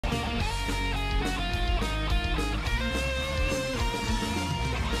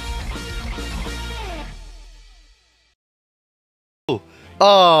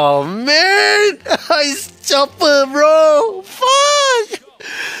Oh man, it's Chopper, bro. Fuck.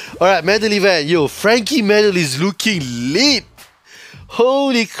 Alright, medal event. Yo, Frankie medal is looking lit.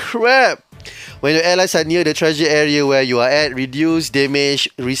 Holy crap. When your allies are near the treasure area where you are at, reduce damage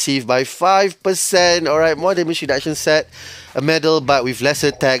received by 5%. Alright, more damage reduction set. A medal but with less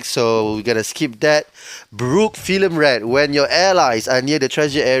attack, so we're gonna skip that. Brook Film Red. When your allies are near the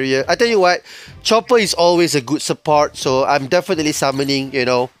treasure area, I tell you what, Chopper is always a good support, so I'm definitely summoning, you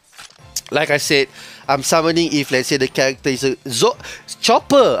know. Like I said, I'm summoning if let's say the character is a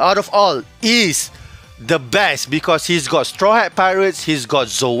Chopper out of all is the best because he's got Straw Hat Pirates, he's got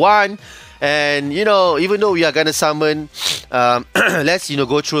Zoan. And, you know, even though we are going to summon, let's, you know,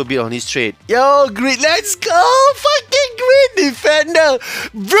 go through a bit on his trade. Yo, Green, let's go! Fucking Green Defender!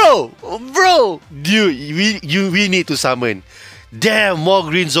 Bro! Dude, we need to summon. Damn, more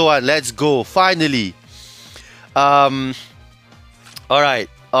Green Zoan. Let's go. Finally. Alright.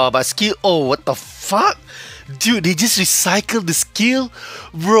 But skill... Oh, what the fuck? Dude, they just recycled the skill?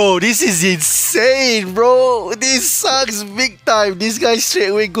 Bro, this is insane, bro. This sucks big time. This guy straight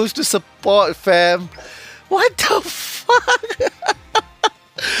away goes to support, fam. What the fuck?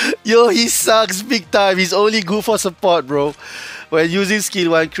 Yo, he sucks big time. He's only good for support, bro. When using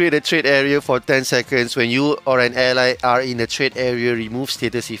skill 1, create a trade area for 10 seconds. When you or an ally are in a trade area, remove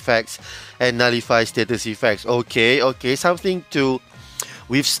status effects and nullify status effects. Okay, something to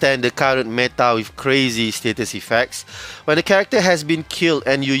withstand the current meta with crazy status effects. When a character has been killed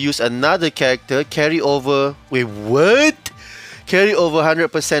and you use another character, carry over... Wait, what? Carry over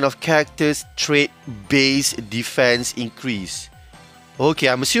 100% of character's trait-based defense increase. Okay,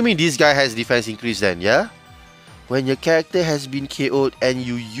 I'm assuming this guy has defense increase then, yeah? When your character has been KO'd and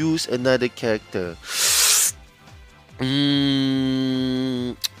you use another character.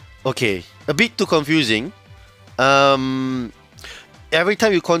 Okay, a bit too confusing. Every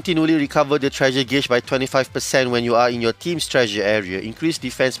time you continually recover the treasure gauge by 25% when you are in your team's treasure area, increase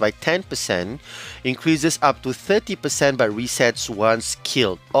defense by 10%, increases up to 30% but resets once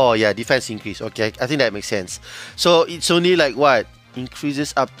killed. Oh yeah, defense increase. Okay, I think that makes sense. So it's only like what?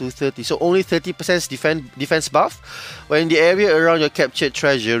 Increases up to 30. So only 30% defense buff. When in the area around your captured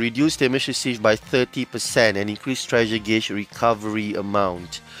treasure, reduce damage received by 30% and increase treasure gauge recovery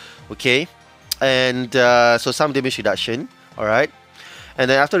amount. Okay, and so some damage reduction. Alright. And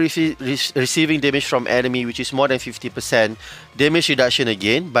then after receiving damage from enemy, which is more than 50%, damage reduction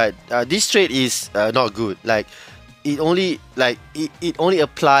again. But this trait is not good. Like it only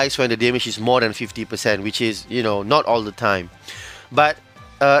applies when the damage is more than 50%, which is, you know, not all the time. But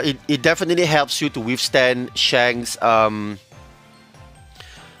it definitely helps you to withstand Shank's not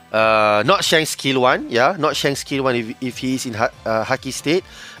Shank's skill 1, yeah, not Shank's skill 1 if he is in Haki state,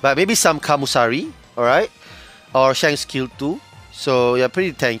 but maybe some Kamusari, alright, or Shank's skill 2. So yeah,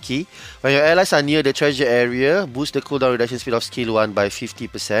 pretty tanky. When your allies are near the treasure area, boost the cooldown reduction speed of skill 1 by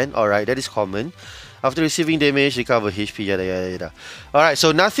 50%. Alright, that is common. After receiving damage, recover HP, yada yada yada. Alright,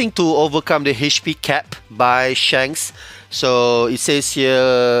 so nothing to overcome the HP cap by Shanks. So it says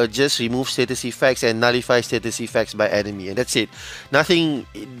here, just remove status effects and nullify status effects by enemy. And that's it. Nothing,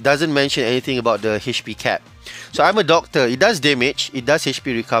 it doesn't mention anything about the HP cap. So I'm a doctor. It does damage. It does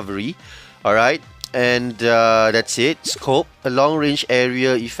HP recovery. Alright. And that's it. Scope, a long range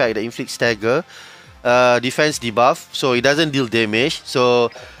area effect that inflicts stagger. Defense debuff, so it doesn't deal damage. So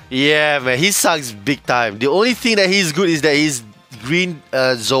yeah, man, he sucks big time. The only thing that he's good is that he's green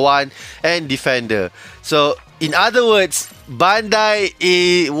Zoan and defender. So in other words,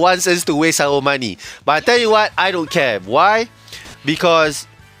 Bandai wants us to waste our money. But I tell you what, I don't care. Why? Because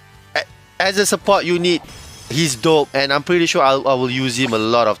as a support unit, he's dope, and I'm pretty sure I will use him a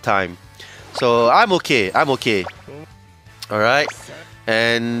lot of time. So I'm okay. Alright.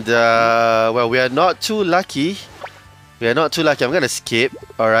 And well, we are not too lucky. I'm gonna skip.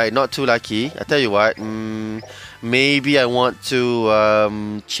 Alright, not too lucky. I tell you what, maybe I want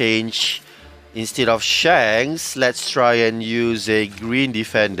to change. Instead of Shanks, let's try and use a green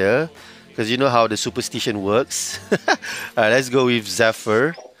defender, because you know how the superstition works. Alright, let's go with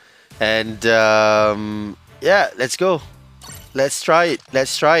Zephyr. And yeah, let's go. Let's try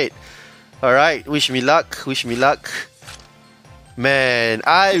it. Alright, wish me luck. Man,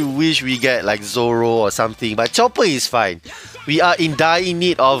 I wish we get like Zoro or something, but Chopper is fine. We are in dire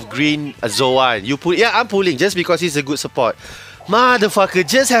need of green Zoan. You pull? Yeah, I'm pulling just because he's a good support. Motherfucker,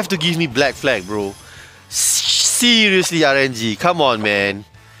 just have to give me Black Flag, bro. Seriously, RNG. Come on, man.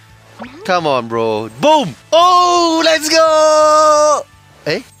 Come on, bro. Boom! Oh, let's go!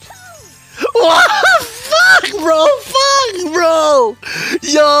 Eh? What? Fuck, bro!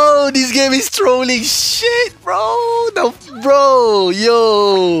 Yo, this game is trolling shit, bro! bro.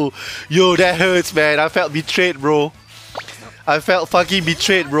 Yo, that hurts, man. I felt betrayed, bro. I felt fucking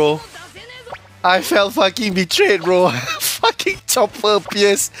betrayed, bro. Fucking chopper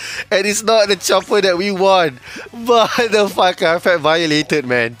appears, and it's not the chopper that we want. Motherfucker, I felt violated,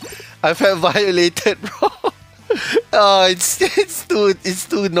 man. I felt violated, bro. Oh, it's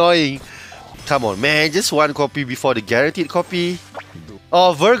too annoying. Come on, man. Just one copy before the guaranteed copy.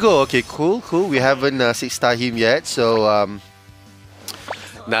 Oh, Virgo. Okay, cool. We haven't 6-star him yet, so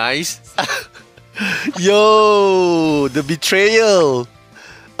nice. Yo, the betrayal.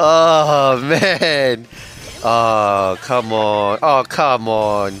 Oh man. Oh, come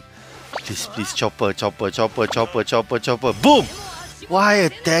on. Please, chopper. Boom. Why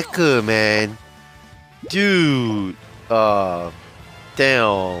attacker, man? Dude.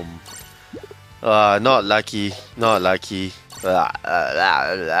 Damn. Not lucky.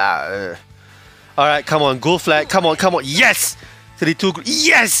 Alright, come on, gold flag. Come on. Yes! 32.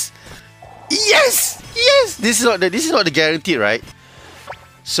 Yes! This is not the guaranteed, right?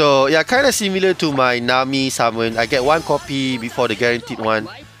 So yeah, kind of similar to my Nami summon. I get one copy before the guaranteed one.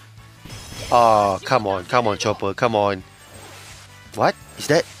 Oh, come on, chopper, come on. What is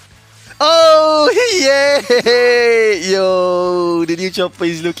that? Oh, yay! Yo, the new chopper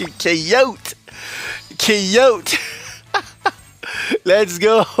is looking cute. Let's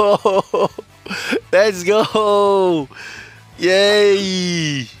go.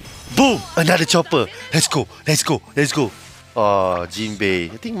 Yay! Boom! Another chopper. Let's go. Oh,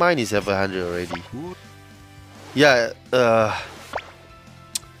 Jinbei. I think mine is 700 already. Yeah.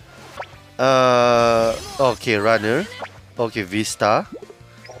 Okay, runner. Okay, Vista.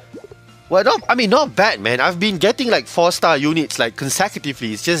 Well, not bad, man. I've been getting like 4-star units like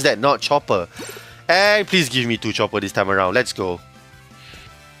consecutively. It's just that not chopper. And please give me 2 chopper this time around. Let's go.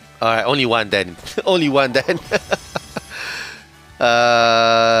 Alright, only one then.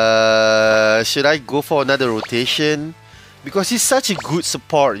 Should I go for another rotation? Because he's such a good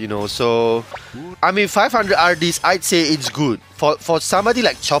support, you know. So, 500 RDs, I'd say it's good. For somebody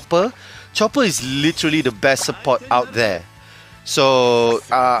like Chopper is literally the best support out there. So,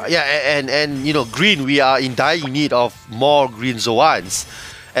 and you know, green, we are in dying need of more green Zoans.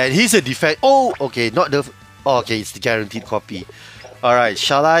 And he's a defense. Oh, okay, okay, it's the guaranteed copy. Alright,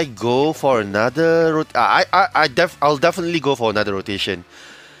 shall I go for another I'll definitely go for another rotation.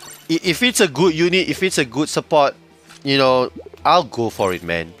 If it's a good unit, if it's a good support, you know, I'll go for it,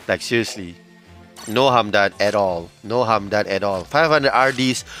 man. Like, seriously. No harm done at all. 500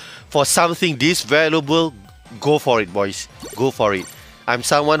 RDs for something this valuable, go for it, boys. Go for it. I'm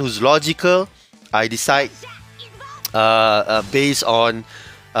someone who's logical. I decide based on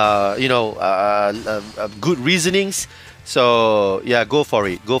good reasonings. So yeah, go for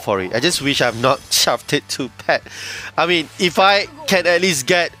it. I just wish I've not shoved it too bad. If I can at least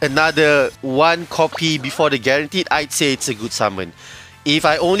get another one copy before the guaranteed, I'd say it's a good summon. If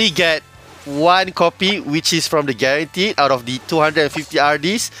I only get one copy, which is from the guaranteed out of the 250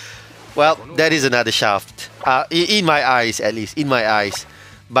 RDs, well, that is another shaft. In my eyes, at least. In my eyes.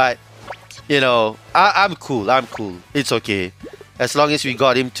 But, you know, I'm cool. It's okay. As long as we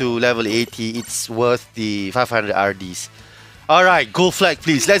got him to level 80, it's worth the 500 RDs. Alright, gold flag,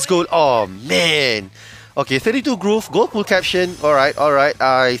 please. Let's go. Oh, man. Okay, 32 groove, gold pool caption. Alright.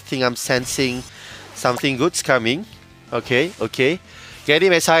 I think I'm sensing something good's coming. Okay. Get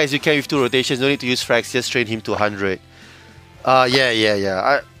him as high as you can with 2 rotations. No need to use frags. Just train him to 100.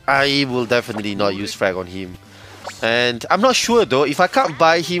 Yeah. I will definitely not use frag on him. And I'm not sure, though. If I can't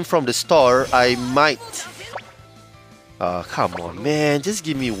buy him from the store, I might... come on, man. Just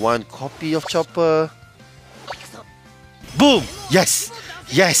give me one copy of Chopper. Boom! Yes!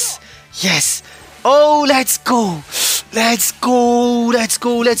 Oh, let's go! Yes,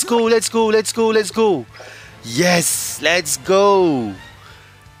 let's go!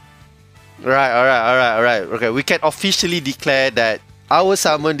 Alright. Okay, we can officially declare that our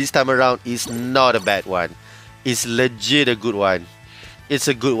summon this time around is not a bad one. It's legit a good one. It's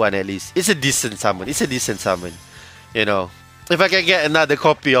a good one, at least. It's a decent summon. You know, if I can get another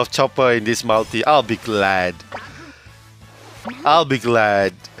copy of Chopper in this multi, I'll be glad.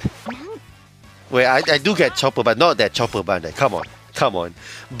 Wait, I do get Chopper, but not that Chopper Bandai. Come on.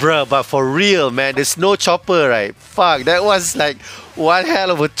 Bruh, but for real, man, there's no Chopper, right? Fuck, that was like one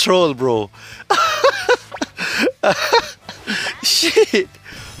hell of a troll, bro. Shit.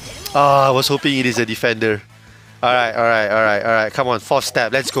 I was hoping it is a defender. Alright. Come on, 4th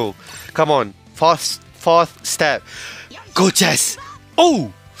step. Let's go. Come on, 4th step. Go, Jess.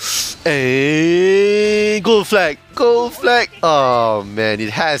 Oh! Hey, gold flag. Oh, man,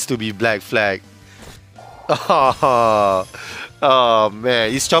 it has to be black flag. Oh, oh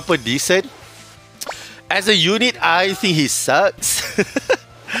man, is Chopper decent? As a unit, I think he sucks.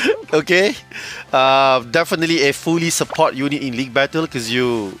 Okay, definitely a fully support unit in League Battle because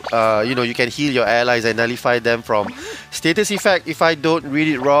you can heal your allies and nullify them from status effect. If I don't read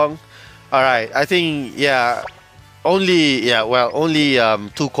it wrong, all right. I think only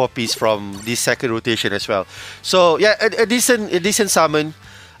 2 copies from this second rotation as well. So yeah, a decent summon.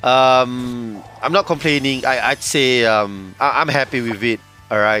 I'm not complaining. I'd say I'm happy with it.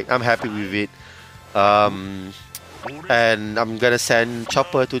 All right, I'm happy with it. And I'm gonna send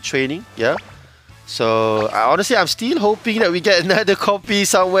Chopper to training. Yeah. So honestly, I'm still hoping that we get another copy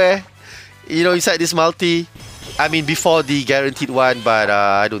somewhere. Inside this multi. I mean, before the guaranteed one, but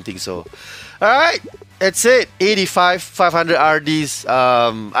I don't think so. All right, that's it. 85, 500 RDs.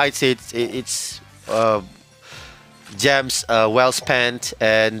 I'd say it's gems well spent,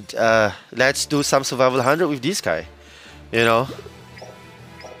 and let's do some survival 100 with this guy.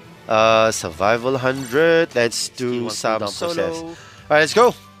 Survival 100. Let's do some solo. Alright, let's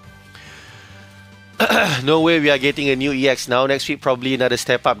go. No way we are getting a new EX now. Next week, probably another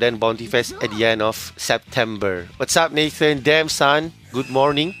step up, then Bounty Fest at the end of September. What's up, Nathan? Damn, son. Good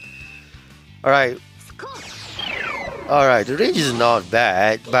morning. Alright. Alright, the range is not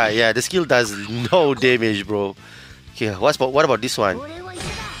bad. But yeah, the skill does no damage, bro. Okay, what about this one?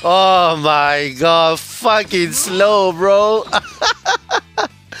 Oh my god, fucking slow, bro.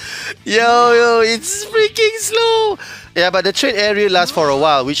 Yo, it's freaking slow. Yeah, but the trade area lasts for a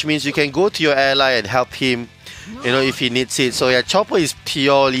while, which means you can go to your ally and help him, if he needs it. So yeah, Chopper is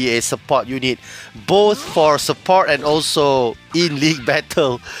purely a support unit, both for support and also in League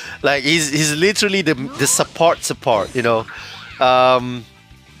Battle. Like he's literally the support,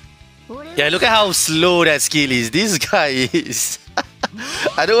 Yeah, look at how slow that skill is. This guy is.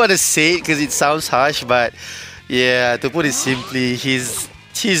 I don't want to say it because it sounds harsh, but yeah, to put it simply, he's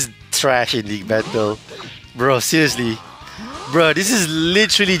trash in League Battle. Bro, seriously. Bro, this is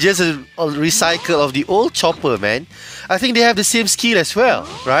literally just a recycle of the old Chopper, man. I think they have the same skill as well,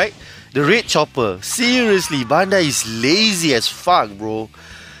 right? The red Chopper. Seriously, Bandai is lazy as fuck, bro.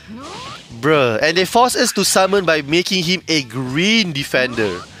 Bruh, and they force us to summon by making him a green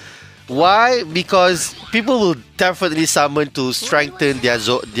defender. Why? Because people will definitely summon to strengthen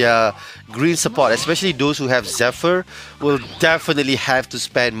their green support, especially those who have Zephyr will definitely have to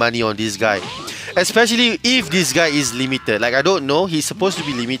spend money on this guy. Especially if this guy is limited. Like, I don't know, he's supposed to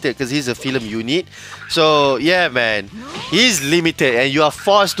be limited because he's a film unit. So, yeah, man, he's limited and you are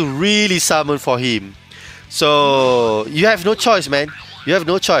forced to really summon for him. So, you have no choice, man. You have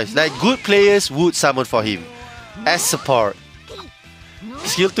no choice. Like, good players would summon for him as support.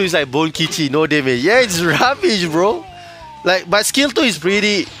 Skill 2 is like Bone Kichi, no damage. Yeah, it's rubbish, bro. Like, but skill 2 is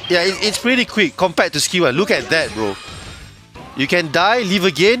pretty, it's pretty quick compared to skill 1. Look at that, bro. You can die, live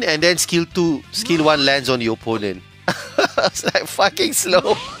again, and then skill 1 lands on the opponent. It's like fucking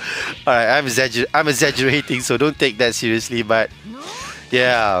slow. Alright, I'm exaggerating, so don't take that seriously, but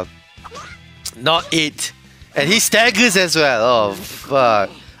yeah. Not it. And he staggers as well. Oh, fuck.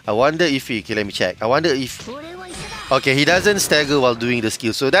 I wonder if he... Okay, let me check. I wonder if... Okay, he doesn't stagger while doing the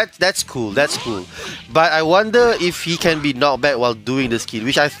skill. So that's cool. That's cool. But I wonder if he can be knocked back while doing the skill,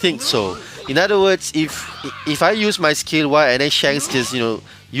 which I think so. In other words, if I use my skill 1 and then Shanks just,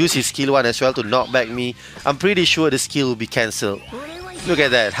 use his skill 1 as well to knock back me, I'm pretty sure the skill will be cancelled. Look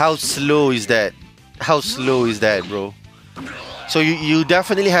at that. How slow is that? How slow is that, bro? So you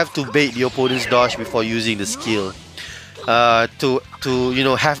definitely have to bait the opponent's dodge before using the skill. To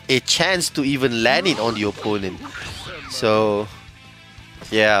have a chance to even land it on the opponent. So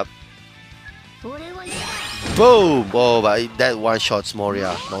yeah. Boom! Oh, but that one shots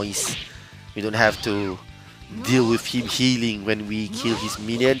Moria. Nice. We don't have to deal with him healing when we kill his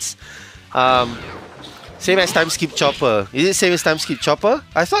minions. Same as time skip chopper. Is it same as time skip chopper?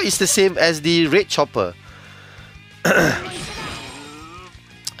 I thought it's the same as the red chopper.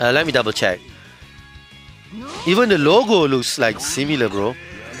 Let me double check. Even the logo looks like similar, bro.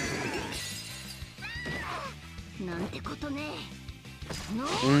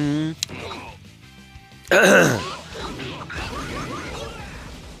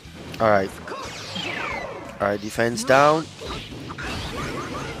 Alright. Alright, defense down.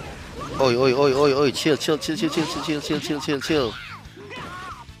 Oi, oi, oi, oi, oi, chill.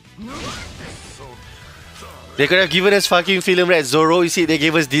 They could have given us fucking film red Zoro, you see, they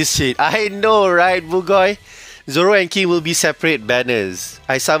gave us this shit. I know, right, Bugoy? Zoro and King will be separate banners.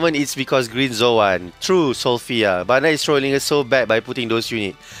 I summon it's because Green Zoan. True, Solfia. Bandai is trolling us so bad by putting those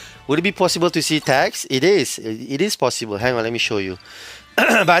units. Would it be possible to see tags? It is. It is possible. Hang on, let me show you.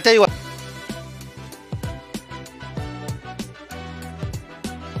 But I tell you what.